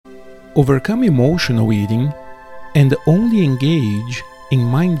Overcome emotional eating and only engage in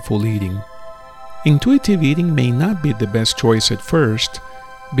mindful eating. Intuitive eating may not be the best choice at first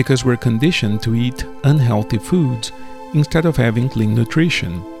because we're conditioned to eat unhealthy foods instead of having clean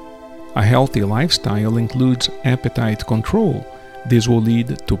nutrition. A healthy lifestyle includes appetite control. This will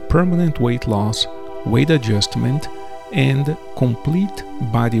lead to permanent weight loss, weight adjustment, and complete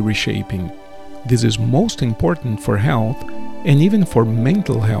body reshaping. This is most important for health and even for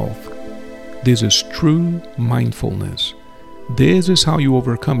mental health. This is true mindfulness. This is how you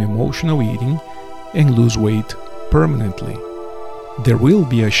overcome emotional eating and lose weight permanently. There will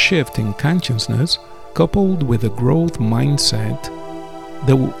be a shift in consciousness coupled with a growth mindset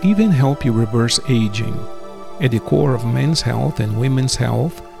that will even help you reverse aging. At the core of men's health and women's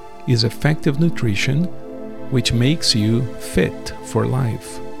health is effective nutrition, which makes you fit for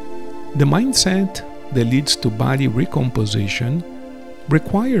life. The mindset that leads to body recomposition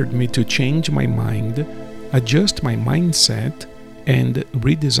required me to change my mind, adjust my mindset, and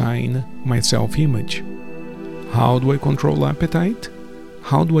redesign my self-image. How do I control appetite?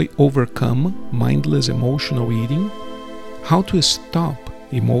 How do I overcome mindless emotional eating? How to stop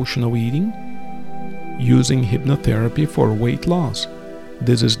emotional eating? Using hypnotherapy for weight loss.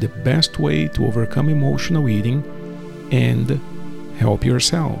 This is the best way to overcome emotional eating and help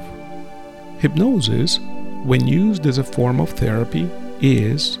yourself. Hypnosis, when used as a form of therapy,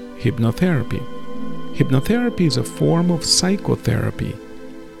 is hypnotherapy. Hypnotherapy is a form of psychotherapy,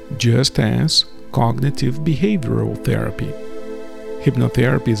 just as cognitive behavioral therapy.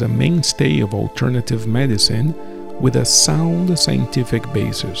 Hypnotherapy is a mainstay of alternative medicine with a sound scientific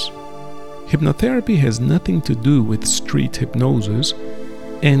basis. Hypnotherapy has nothing to do with street hypnosis,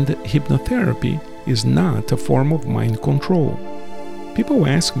 and hypnotherapy is not a form of mind control. People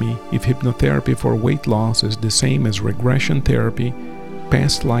ask me if hypnotherapy for weight loss is the same as regression therapy,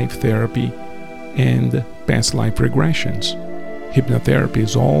 past life therapy, and past life regressions. Hypnotherapy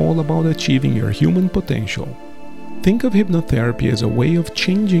is all about achieving your human potential. Think of hypnotherapy as a way of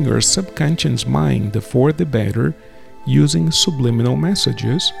changing your subconscious mind for the better using subliminal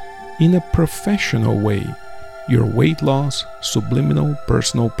messages in a professional way. Your weight loss subliminal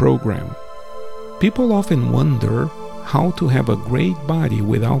personal program. People often wonder how to have a great body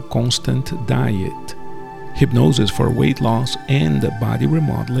without constant diet. Hypnosis for weight loss and body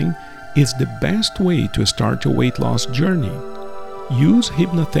remodeling is the best way to start your weight loss journey. Use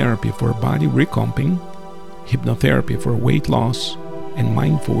hypnotherapy for body recomping, hypnotherapy for weight loss and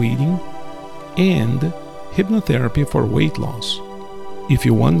mindful eating, and hypnotherapy for weight loss. If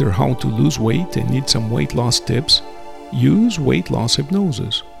you wonder how to lose weight and need some weight loss tips, use weight loss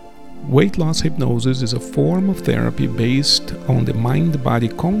hypnosis. Weight loss hypnosis is a form of therapy based on the mind-body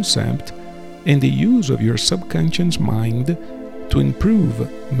concept and the use of your subconscious mind to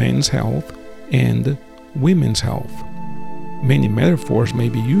improve men's health and women's health. Many metaphors may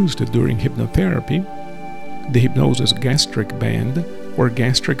be used during hypnotherapy. The hypnosis gastric band or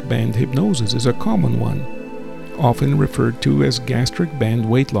gastric band hypnosis is a common one, often referred to as gastric band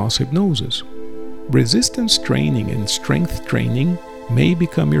weight loss hypnosis. Resistance training and strength training may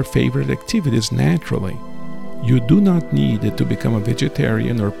become your favorite activities naturally. You do not need to become a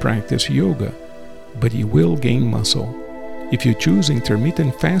vegetarian or practice yoga, but you will gain muscle. If you choose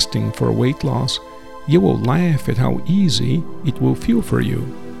intermittent fasting for weight loss, you will laugh at how easy it will feel for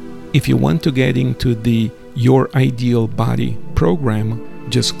you. If you want to get into the Your Ideal Body program,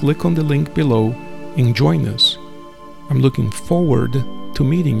 just click on the link below and join us. I'm looking forward to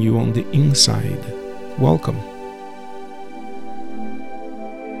meeting you on the inside. Welcome.